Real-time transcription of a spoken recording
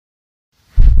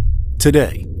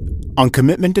Today, on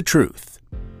Commitment to Truth.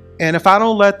 And if I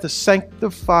don't let the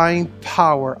sanctifying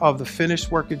power of the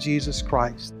finished work of Jesus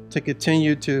Christ to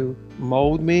continue to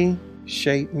mold me,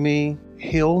 shape me,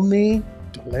 heal me,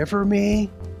 deliver me,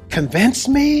 convince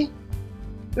me,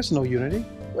 there's no unity.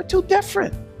 We're too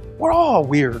different. We're all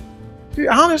weird. To be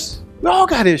honest, we all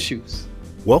got issues.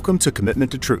 Welcome to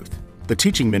Commitment to Truth, the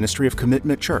teaching ministry of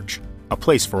Commitment Church, a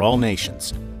place for all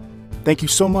nations. Thank you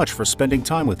so much for spending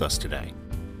time with us today.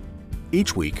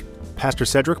 Each week, Pastor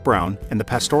Cedric Brown and the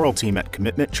pastoral team at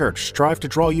Commitment Church strive to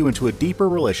draw you into a deeper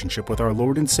relationship with our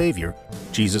Lord and Savior,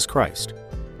 Jesus Christ.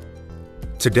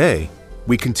 Today,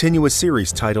 we continue a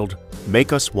series titled,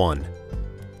 Make Us One.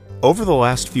 Over the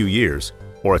last few years,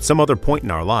 or at some other point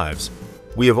in our lives,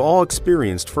 we have all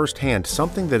experienced firsthand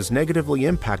something that has negatively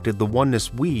impacted the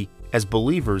oneness we, as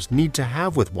believers, need to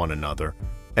have with one another,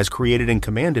 as created and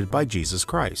commanded by Jesus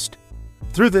Christ.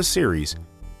 Through this series,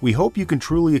 we hope you can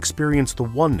truly experience the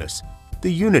oneness,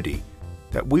 the unity,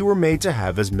 that we were made to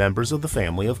have as members of the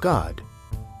family of God.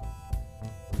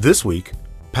 This week,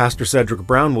 Pastor Cedric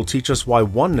Brown will teach us why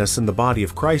oneness in the body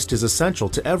of Christ is essential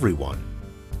to everyone.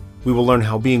 We will learn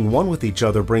how being one with each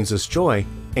other brings us joy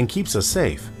and keeps us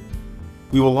safe.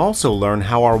 We will also learn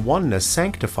how our oneness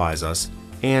sanctifies us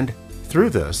and,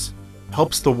 through this,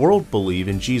 helps the world believe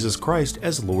in Jesus Christ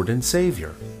as Lord and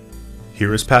Savior.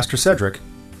 Here is Pastor Cedric,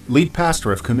 lead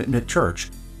pastor of Commitment Church,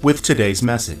 with today's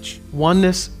message.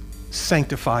 Oneness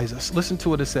sanctifies us. Listen to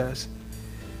what it says.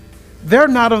 They're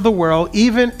not of the world,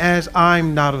 even as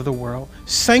I'm not of the world.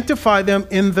 Sanctify them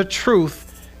in the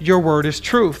truth. Your word is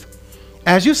truth.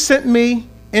 As you sent me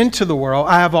into the world,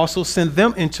 I have also sent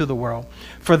them into the world.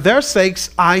 For their sakes,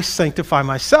 I sanctify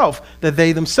myself, that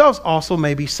they themselves also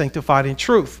may be sanctified in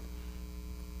truth.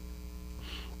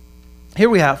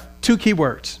 Here we have two key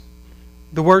words.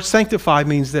 The word sanctify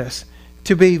means this: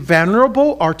 to be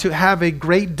venerable or to have a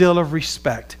great deal of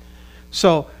respect.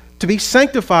 So to be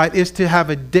sanctified is to have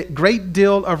a great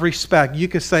deal of respect. You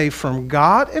could say from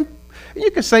God, and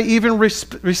you could say even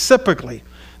reciprocally,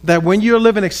 that when you're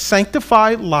living a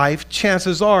sanctified life,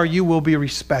 chances are you will be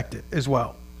respected as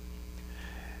well.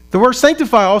 The word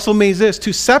sanctify also means this: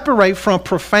 to separate from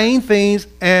profane things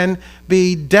and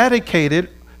be dedicated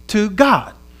to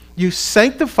God. You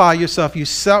sanctify yourself, you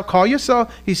call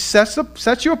yourself, he sets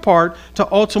you apart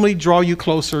to ultimately draw you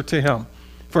closer to him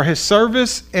for his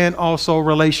service and also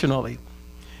relationally.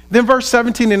 Then verse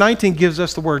 17 and 19 gives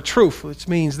us the word truth, which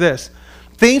means this: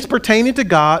 things pertaining to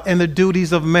God and the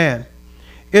duties of man.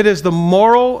 It is the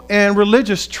moral and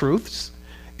religious truths.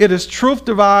 It is truth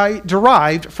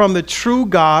derived from the true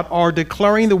God, or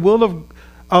declaring the will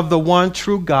of the one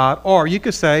true God, or you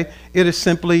could say it is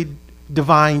simply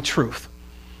divine truth.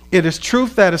 It is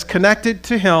truth that is connected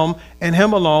to him and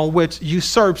him alone, which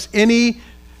usurps any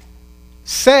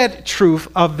said truth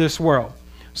of this world.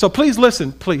 So please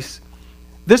listen, please.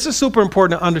 This is super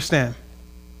important to understand.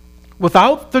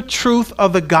 Without the truth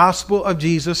of the gospel of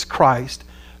Jesus Christ,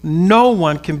 no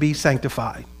one can be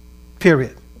sanctified,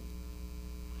 period.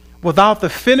 Without the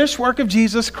finished work of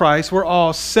Jesus Christ, we're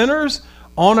all sinners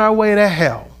on our way to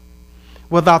hell.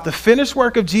 Without the finished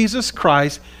work of Jesus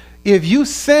Christ, if you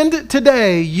sinned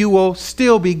today, you will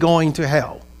still be going to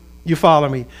hell. You follow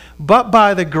me? But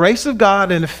by the grace of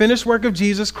God and the finished work of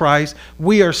Jesus Christ,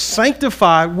 we are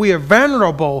sanctified, we are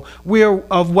venerable, we are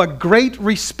of what great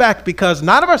respect, because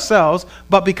not of ourselves,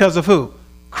 but because of who?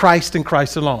 Christ and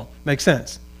Christ alone. Makes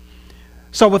sense?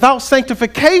 So without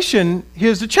sanctification,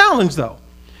 here's the challenge though.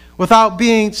 Without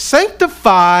being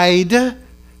sanctified,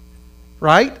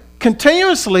 right,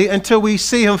 continuously until we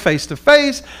see him face to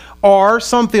face, or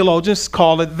some theologians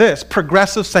call it this: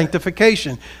 progressive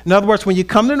sanctification. In other words, when you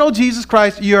come to know Jesus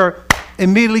Christ, you're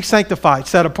immediately sanctified,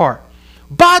 set apart.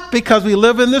 But because we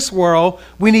live in this world,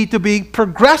 we need to be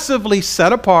progressively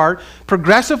set apart,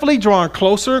 progressively drawn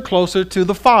closer and closer to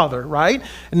the Father, right?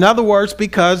 In other words,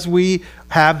 because we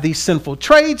have these sinful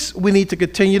traits, we need to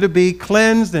continue to be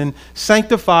cleansed and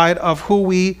sanctified of who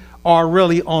we are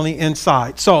really on the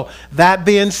inside. So that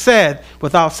being said,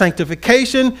 without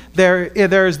sanctification, there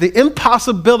is the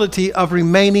impossibility of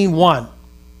remaining one.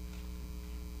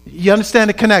 You understand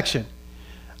the connection?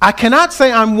 I cannot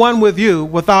say I'm one with you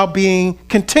without being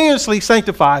continuously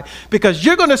sanctified, because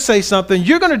you're going to say something,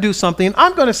 you're going to do something,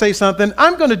 I'm going to say something,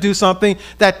 I'm going to do something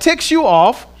that ticks you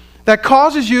off, that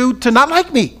causes you to not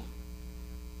like me.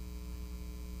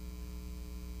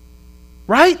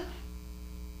 Right?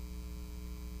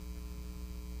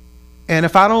 And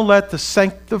if I don't let the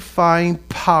sanctifying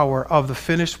power of the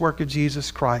finished work of Jesus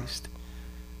Christ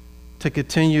to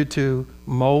continue to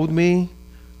mold me,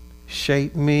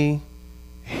 shape me,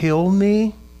 heal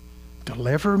me,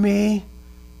 deliver me,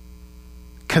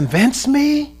 convince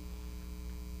me,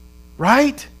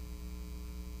 right?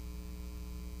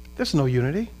 There's no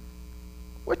unity.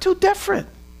 We're too different.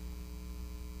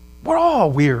 We're all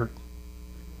weird.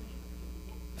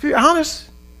 If you're honest,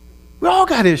 we all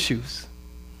got issues.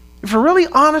 If we're really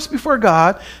honest before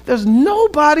God, there's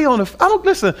nobody on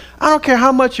the, I don't care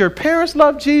how much your parents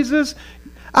love Jesus.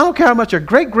 I don't care how much your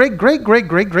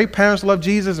great parents love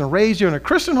Jesus and raised you in a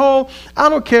Christian home. I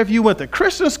don't care if you went to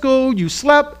Christian school, you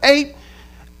slept, ate.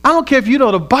 I don't care if you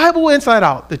know the Bible inside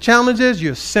out. The challenge is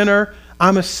you're a sinner,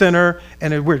 I'm a sinner,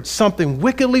 and there's something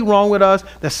wickedly wrong with us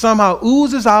that somehow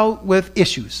oozes out with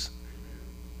issues.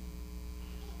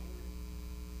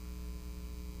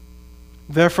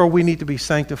 Therefore, we need to be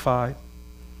sanctified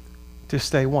to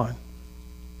stay one.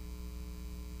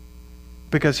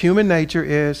 Because human nature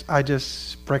is, I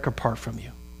just break apart from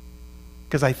you.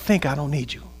 Because I think I don't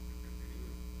need you.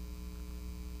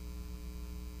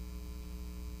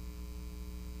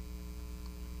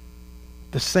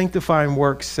 The sanctifying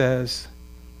work says,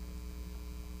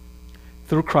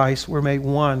 through Christ, we're made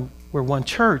one. We're one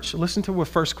church. Listen to what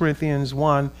 1 Corinthians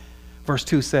 1, verse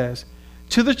 2 says.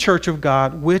 To the church of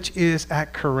God, which is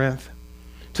at Corinth,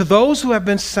 to those who have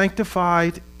been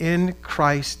sanctified in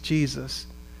Christ Jesus,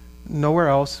 nowhere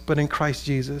else but in Christ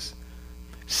Jesus.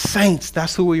 Saints,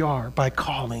 that's who we are, by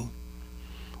calling.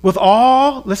 With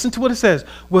all, listen to what it says,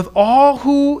 with all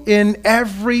who in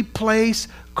every place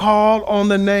call on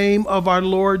the name of our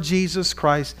Lord Jesus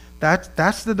Christ.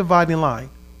 That's the dividing line.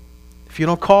 If you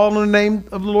don't call on the name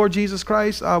of the Lord Jesus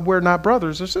Christ, we're not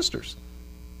brothers or sisters.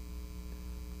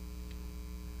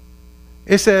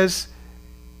 It says,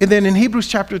 and then in Hebrews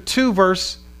chapter 2,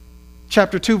 verses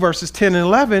 10 and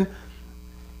 11,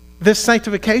 this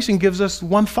sanctification gives us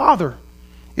one Father.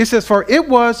 It says, for it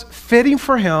was fitting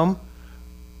for him,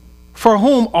 for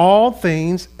whom all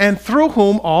things, and through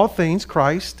whom all things,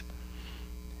 Christ,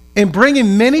 in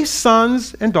bringing many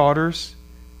sons and daughters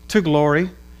to glory,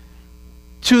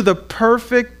 to the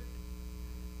perfect,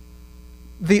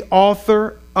 the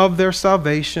author of their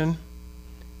salvation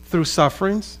through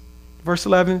sufferings. Verse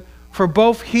 11, for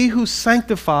both he who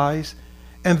sanctifies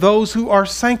and those who are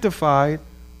sanctified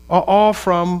are all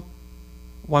from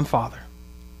one Father.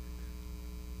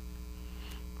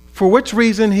 For which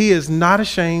reason he is not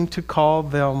ashamed to call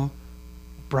them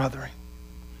brethren.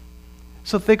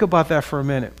 So think about that for a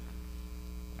minute.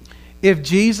 If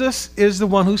Jesus is the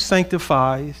one who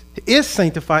sanctifies, is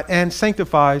sanctified and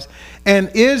sanctifies, and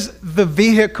is the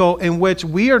vehicle in which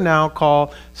we are now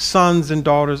called sons and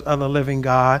daughters of the living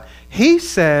God, he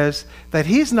says that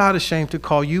he's not ashamed to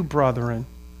call you brethren.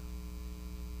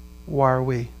 Why are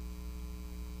we?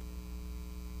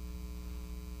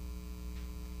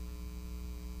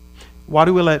 Why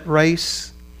do we let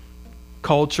race,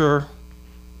 culture,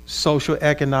 social,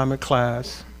 economic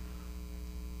class,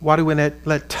 why do we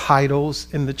let titles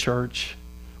in the church?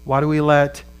 Why do we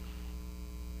let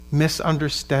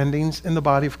misunderstandings in the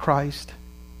body of Christ?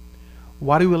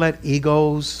 Why do we let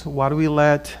egos? Why do we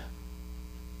let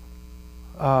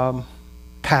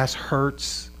past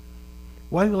hurts?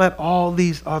 Why do we let all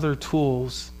these other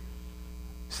tools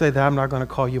say that I'm not going to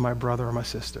call you my brother or my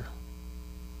sister?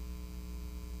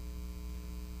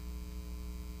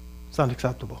 It's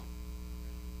unacceptable.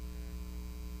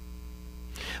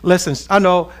 Listen, I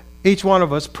know each one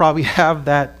of us probably have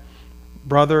that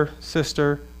brother,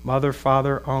 sister, mother,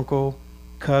 father, uncle,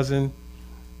 cousin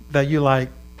that you like,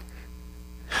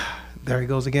 there he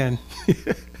goes again.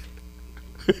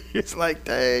 It's like,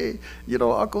 hey,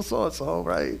 Uncle so-and-so,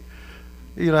 right?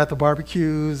 At the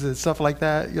barbecues and stuff like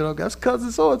that. That's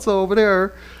cousin so-and-so over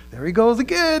there. There he goes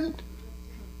again.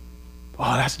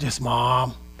 Oh, that's just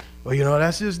mom. Well,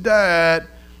 that's just dad,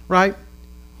 right?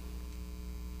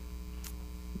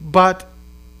 But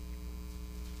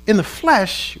in the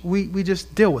flesh, we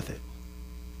just deal with it.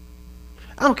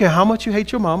 I don't care how much you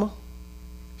hate your mama.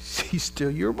 She's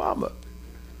still your mama.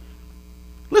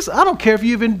 Listen, I don't care if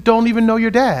you don't even know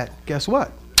your dad. Guess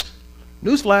what?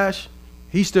 Newsflash,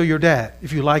 he's still your dad,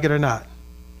 if you like it or not.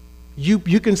 You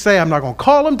can say, I'm not going to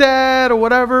call him dad or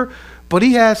whatever, but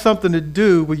he has something to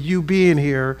do with you being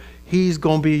here. He's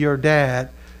going to be your dad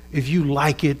if you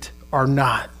like it or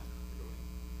not.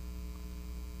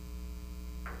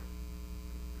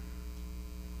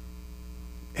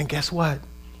 And guess what?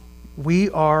 We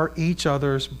are each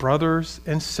other's brothers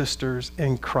and sisters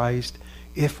in Christ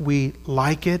if we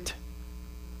like it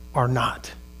or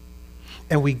not.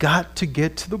 And we got to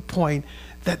get to the point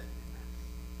that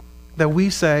we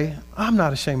say, I'm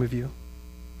not ashamed of you.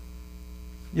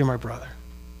 You're my brother.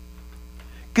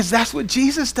 Because that's what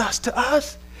Jesus does to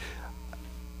us.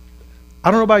 I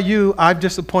don't know about you, I've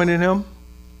disappointed him.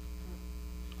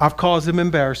 I've caused him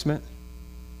embarrassment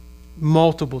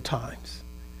multiple times,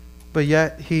 but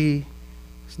yet he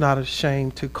is not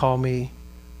ashamed to call me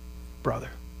brother.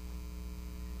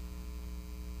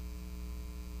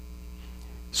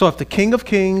 So if the King of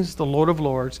Kings, the Lord of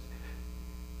Lords,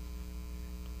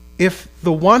 if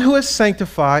the one who is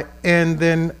sanctified and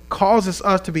then causes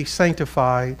us to be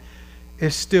sanctified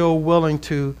is still willing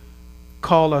to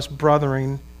call us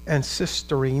brothering and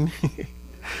sistering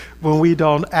when we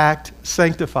don't act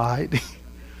sanctified,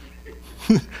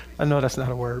 I know that's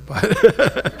not a word,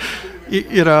 but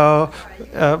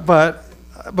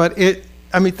but it.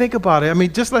 I mean, think about it. I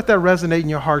mean, just let that resonate in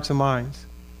your hearts and minds.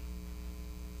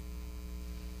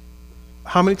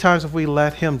 How many times have we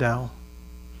let him down,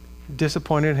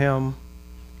 disappointed him,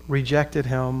 rejected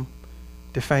him,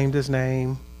 defamed his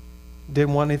name,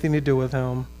 didn't want anything to do with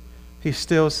him? He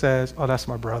still says, "Oh, that's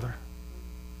my brother.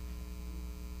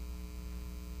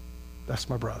 That's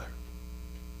my brother."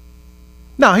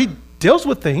 Now, he deals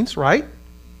with things, right?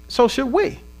 So should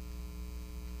we.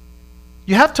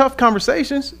 You have tough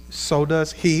conversations, so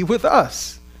does he with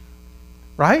us,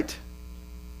 right?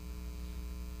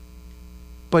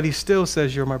 But he still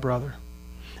says, "You're my brother."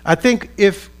 I think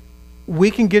if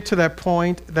we can get to that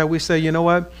point that we say, you know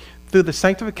what, through the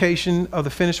sanctification of the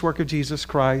finished work of Jesus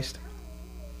Christ,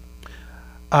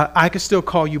 I can still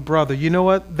call you brother. You know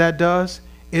what that does?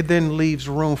 It then leaves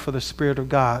room for the Spirit of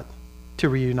God to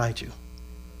reunite you.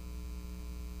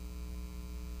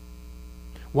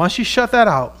 Once you shut that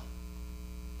out,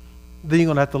 then you're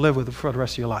going to have to live with it for the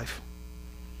rest of your life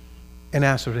and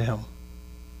answer to him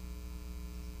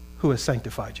who has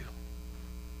sanctified you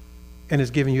and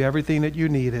has given you everything that you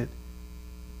needed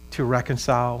to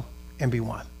reconcile and be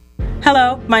one.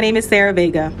 Hello, my name is Sarah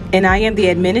Vega, and I am the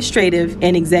Administrative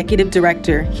and Executive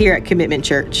Director here at Commitment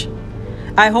Church.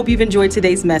 I hope you've enjoyed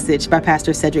today's message by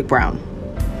Pastor Cedric Brown.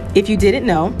 If you didn't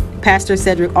know, Pastor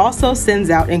Cedric also sends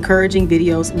out encouraging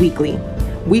videos weekly.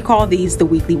 We call these the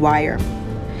Weekly Wire.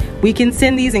 We can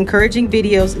send these encouraging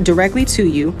videos directly to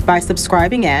you by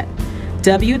subscribing at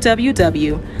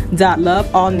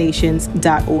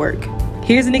www.loveallnations.org.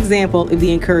 Here's an example of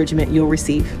the encouragement you'll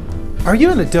receive. Are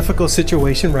you in a difficult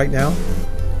situation right now?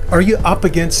 Are you up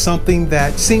against something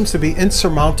that seems to be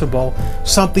insurmountable,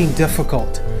 something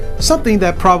difficult, something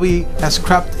that probably has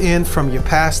crept in from your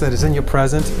past that is in your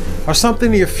present, or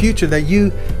something in your future that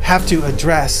you have to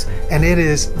address and it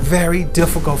is very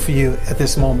difficult for you at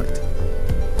this moment?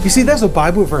 You see, there's a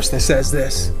Bible verse that says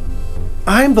this: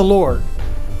 "I am the Lord,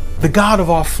 the God of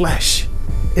all flesh.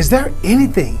 Is there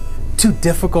anything too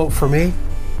difficult for me?"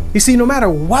 You see, no matter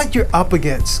what you're up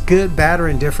against, good, bad, or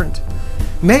indifferent,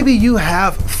 maybe you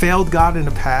have failed God in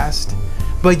the past,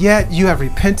 but yet you have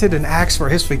repented and asked for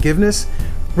his forgiveness.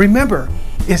 Remember,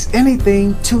 is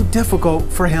anything too difficult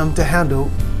for him to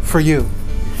handle for you?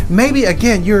 Maybe,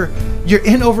 again, you're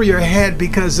in over your head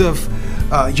because of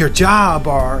your job,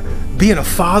 or being a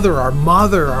father or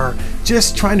mother, or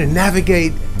just trying to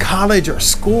navigate college or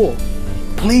school.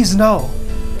 Please know,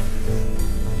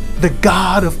 the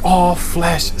God of all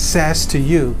flesh says to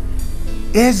you,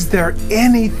 is there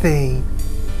anything,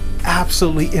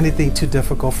 absolutely anything too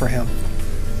difficult for him?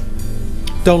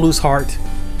 Don't lose heart.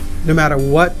 No matter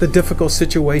what the difficult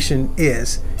situation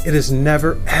is, it is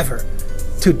never, ever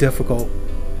too difficult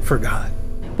for God.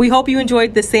 We hope you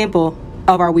enjoyed this sample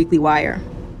of our Weekly Wire.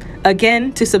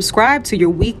 Again, to subscribe to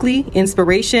your weekly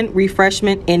inspiration,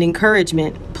 refreshment, and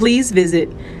encouragement, please visit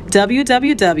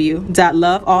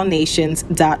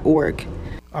www.loveallnations.org.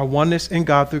 Our oneness in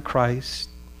God through Christ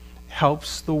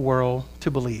helps the world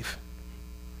to believe.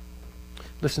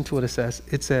 Listen to what it says.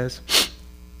 It says,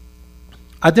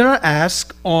 "I did not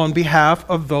ask on behalf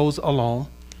of those alone,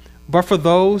 but for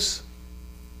those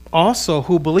also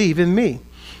who believe in me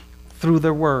through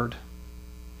their word,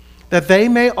 that they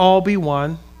may all be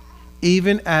one,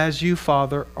 even as you,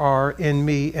 Father, are in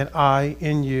me and I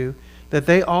in you, that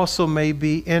they also may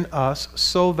be in us,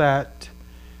 so that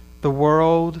the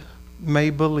world may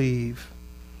believe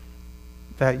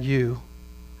that you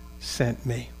sent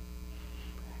me."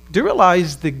 Do you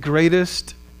realize the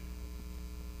greatest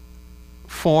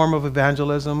form of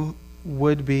evangelism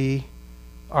would be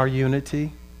our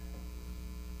unity?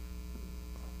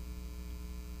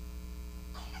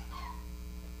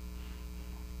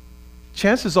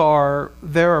 Chances are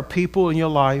there are people in your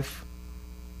life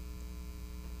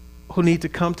who need to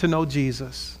come to know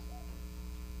Jesus,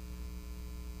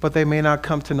 but they may not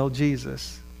come to know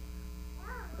Jesus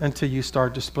until you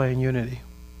start displaying unity.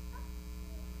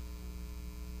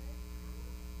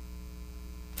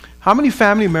 How many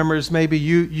family members maybe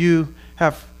you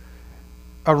have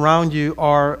around you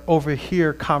or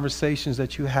overhear conversations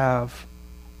that you have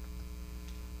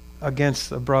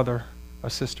against a brother or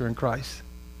sister in Christ.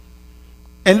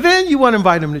 And then you want to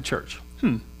invite them to church.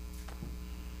 And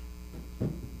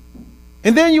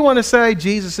then you want to say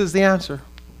Jesus is the answer.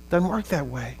 Doesn't work that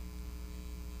way.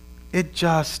 It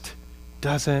just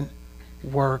doesn't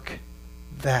work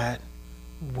that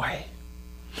way.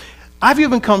 I've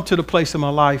even come to the place in my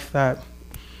life that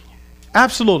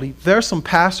absolutely, there's some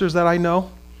pastors that I know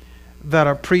that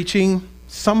are preaching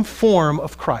some form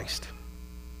of Christ.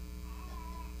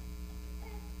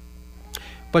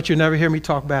 But you never hear me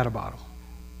talk bad about them.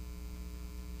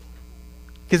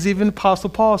 Because even Apostle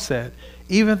Paul said,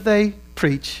 even if they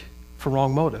preach for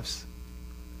wrong motives,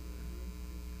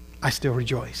 I still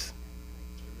rejoice.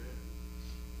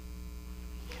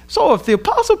 So if the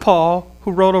Apostle Paul,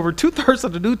 who wrote over 2/3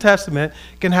 of the New Testament,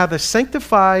 can have the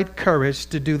sanctified courage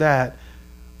to do that,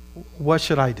 what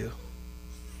should I do?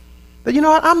 That, you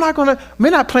know what, I may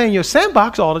not play in your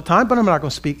sandbox all the time, but I'm not going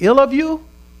to speak ill of you.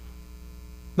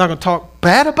 I'm not going to talk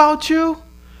bad about you.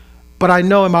 But I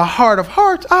know in my heart of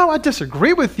hearts, I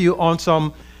disagree with you on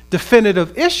some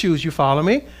definitive issues, you follow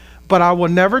me? But I will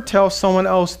never tell someone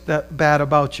else that bad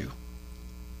about you.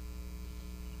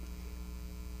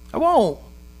 I won't.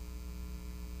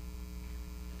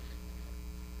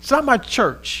 It's not my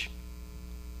church.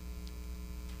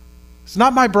 It's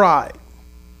not my bride.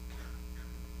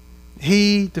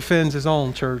 He defends his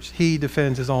own church. He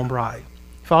defends his own bride.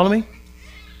 Follow me?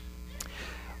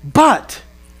 But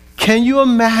can you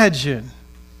imagine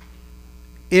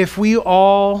if we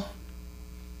all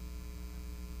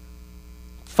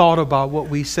thought about what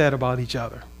we said about each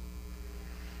other?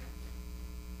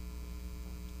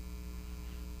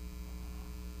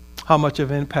 How much of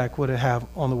an impact would it have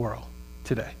on the world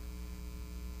today?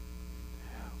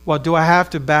 Well, do I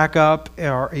have to back up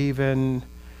or even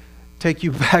take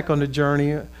you back on the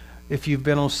journey if you've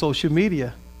been on social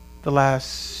media the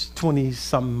last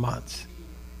 20-something months?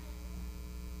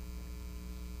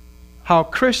 How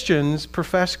Christians,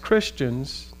 professed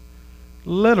Christians,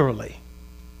 literally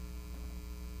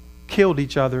killed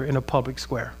each other in a public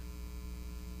square.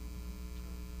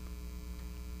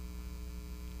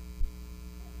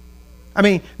 I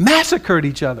mean, massacred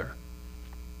each other.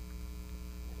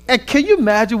 And can you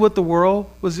imagine what the world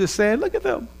was just saying? Look at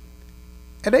them.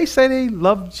 And they say they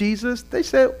love Jesus. They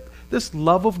said this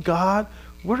love of God.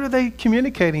 What are they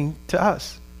communicating to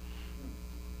us?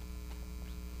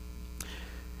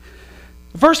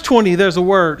 Verse 20, there's a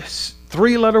word,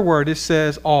 3-letter word. It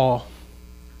says all.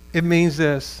 It means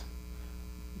this: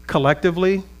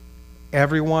 collectively,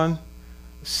 everyone,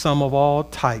 some of all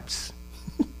types,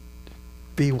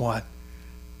 be one.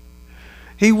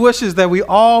 He wishes that we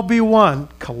all be one,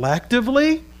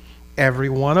 collectively, every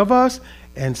one of us,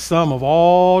 and some of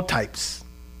all types.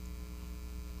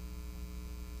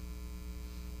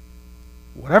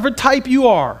 Whatever type you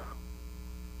are,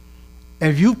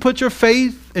 and if you put your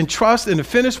faith and trust in the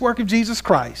finished work of Jesus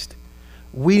Christ,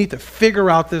 we need to figure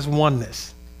out this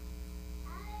oneness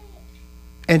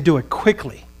and do it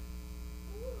quickly,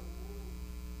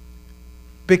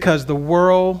 because the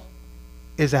world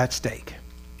is at stake.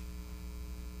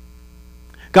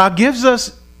 God gives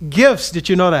us gifts. Did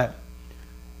you know that?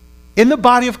 In the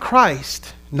body of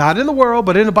Christ, not in the world,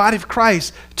 but in the body of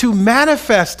Christ, to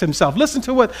manifest himself. Listen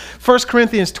to what 1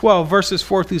 Corinthians 12, verses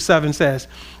 4-7 says.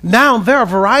 Now there are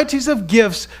varieties of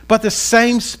gifts, but the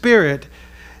same Spirit.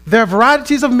 There are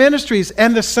varieties of ministries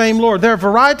and the same Lord. There are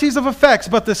varieties of effects,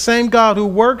 but the same God who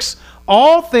works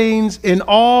all things in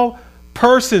all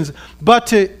persons. But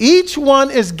to each one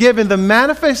is given the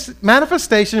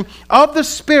manifestation of the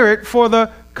Spirit for the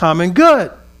common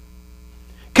good.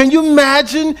 Can you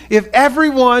imagine if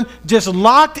everyone just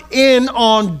locked in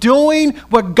on doing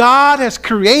what God has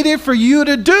created for you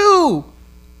to do?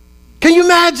 Can you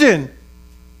imagine?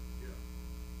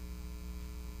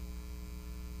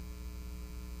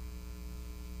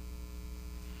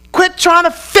 Quit trying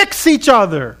to fix each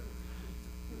other.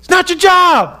 It's not your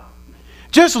job.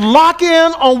 Just lock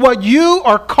in on what you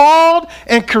are called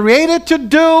and created to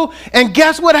do, and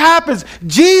guess what happens?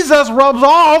 Jesus rubs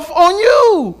off on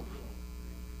you.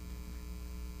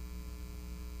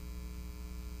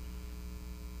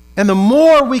 And the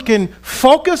more we can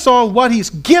focus on what he's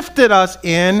gifted us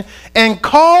in and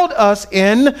called us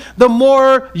in, the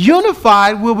more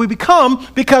unified will we become,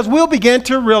 because we'll begin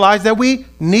to realize that we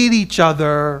need each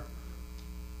other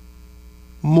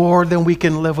more than we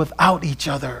can live without each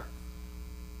other.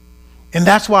 And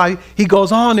that's why he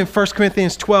goes on in 1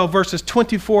 Corinthians 12, verses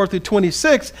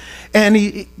 24-26.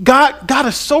 And God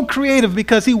is so creative,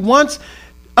 because he wants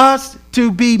us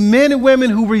to be men and women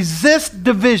who resist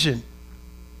division.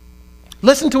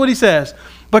 Listen to what he says.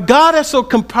 But God has so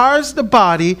comprised the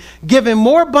body, giving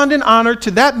more abundant honor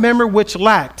to that member which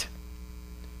lacked,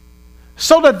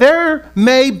 so that there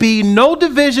may be no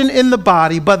division in the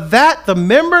body, but that the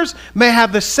members may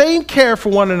have the same care for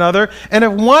one another. And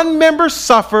if one member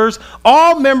suffers,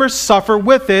 all members suffer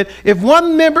with it. If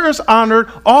one member is honored,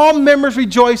 all members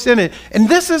rejoice in it. And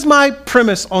this is my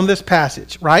premise on this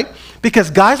passage, right?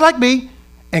 Because guys like me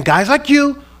and guys like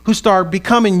you who start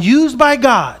becoming used by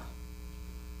God,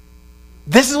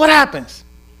 this is what happens.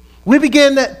 We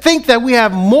begin to think that we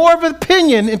have more of an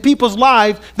opinion in people's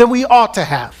lives than we ought to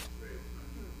have.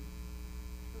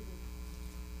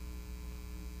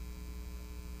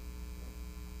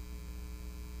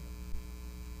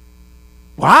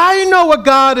 Well, I know what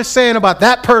God is saying about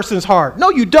that person's heart. No,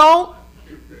 you don't.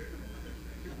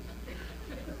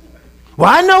 Well,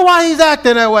 I know why he's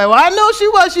acting that way. Well, I know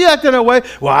she acting that way.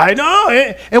 Well, I know.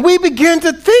 And we begin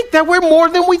to think that we're more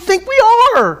than we think we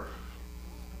are.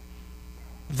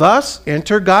 Thus,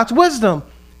 enter God's wisdom.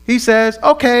 He says,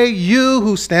 okay, you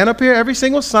who stand up here every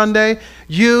single Sunday,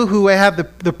 you who have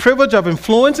the privilege of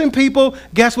influencing people,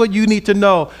 guess what you need to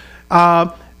know?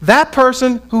 That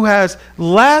person who has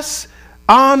less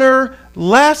honor,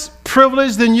 less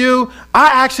privilege than you,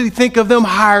 I actually think of them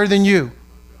higher than you.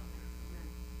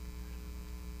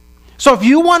 So if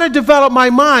you want to develop my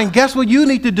mind, guess what you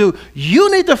need to do? You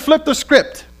need to flip the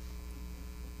script.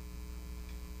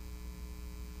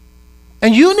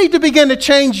 And you need to begin to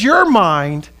change your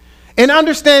mind and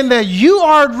understand that you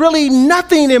are really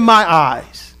nothing in my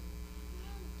eyes.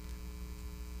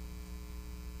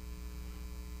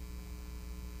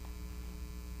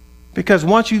 Because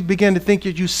once you begin to think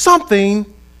you're something,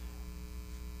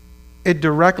 it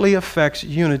directly affects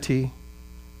unity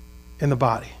in the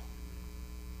body.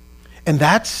 And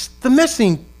that's the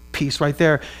missing piece right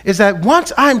there, is that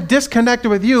once I'm disconnected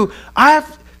with you,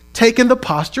 I've taken the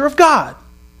posture of God.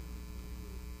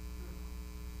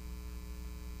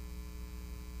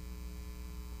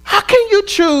 How can you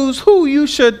choose who you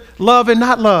should love and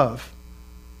not love?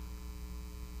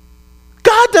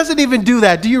 God doesn't even do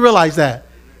that. Do you realize that?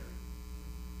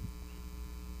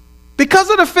 Because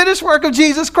of the finished work of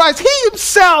Jesus Christ, he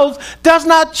himself does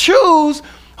not choose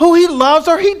who he loves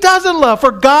or he doesn't love.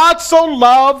 For God so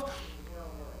loved.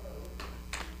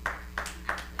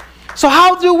 So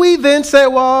how do we then say,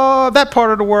 well, that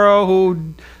part of the world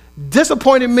who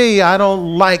disappointed me, I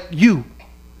don't like you?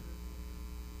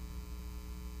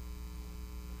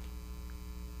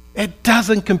 It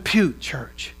doesn't compute,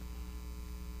 church.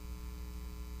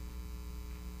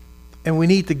 And we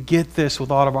need to get this with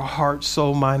all of our heart,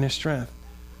 soul, mind, and strength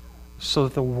so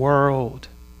that the world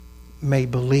may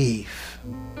believe.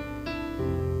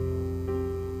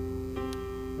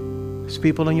 There's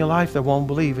people in your life that won't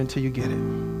believe until you get it.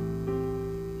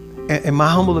 And in my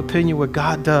humble opinion, what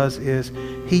God does is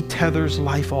he tethers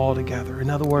life all together. In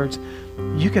other words,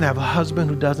 you can have a husband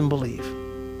who doesn't believe.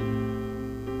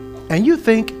 And you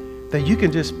think that you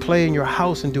can just play in your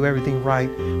house and do everything right,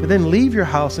 but then leave your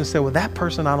house and say, well, that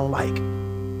person I don't like.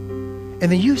 And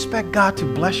then you expect God to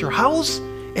bless your house?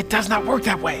 It does not work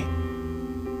that way.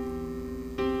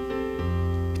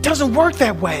 It doesn't work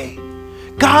that way.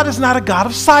 God is not a God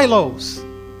of silos.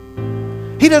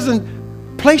 He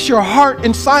doesn't place your heart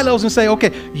in silos and say,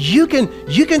 okay, you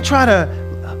can try to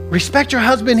respect your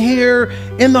husband here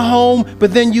in the home,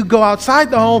 but then you go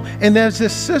outside the home and there's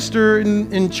this sister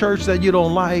in church that you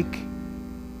don't like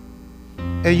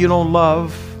and you don't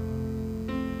love,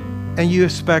 and you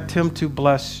expect him to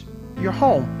bless your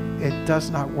home. It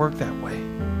does not work that way.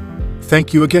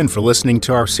 Thank you again for listening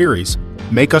to our series,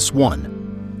 Make Us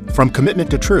One. From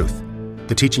Commitment to Truth,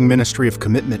 the teaching ministry of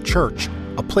Commitment Church,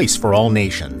 a place for all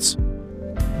nations.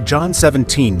 John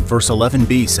 17, verse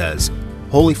 11b says,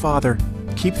 Holy Father,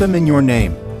 keep them in your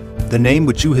name, the name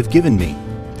which you have given me,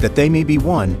 that they may be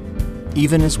one,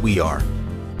 even as we are.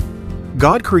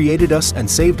 God created us and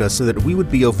saved us so that we would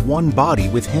be of one body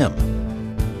with him.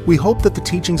 We hope that the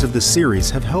teachings of this series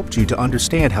have helped you to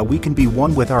understand how we can be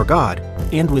one with our God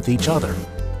and with each other.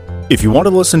 If you want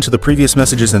to listen to the previous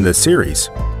messages in this series,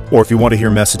 or if you want to hear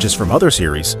messages from other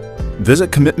series, visit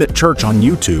Commitment Church on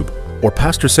YouTube or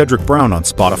Pastor Cedric Brown on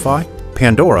Spotify,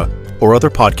 Pandora, or other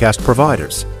podcast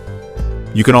providers.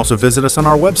 You can also visit us on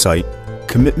our website,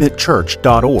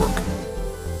 commitmentchurch.org.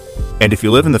 And if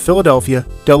you live in the Philadelphia,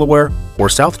 Delaware, or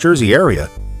South Jersey area,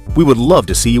 we would love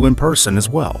to see you in person as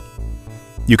well.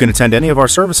 You can attend any of our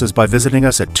services by visiting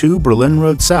us at 2 Berlin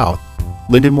Road South,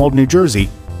 Lindenwold, New Jersey,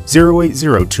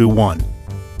 08021.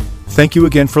 Thank you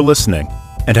again for listening,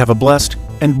 and have a blessed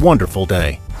and wonderful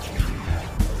day.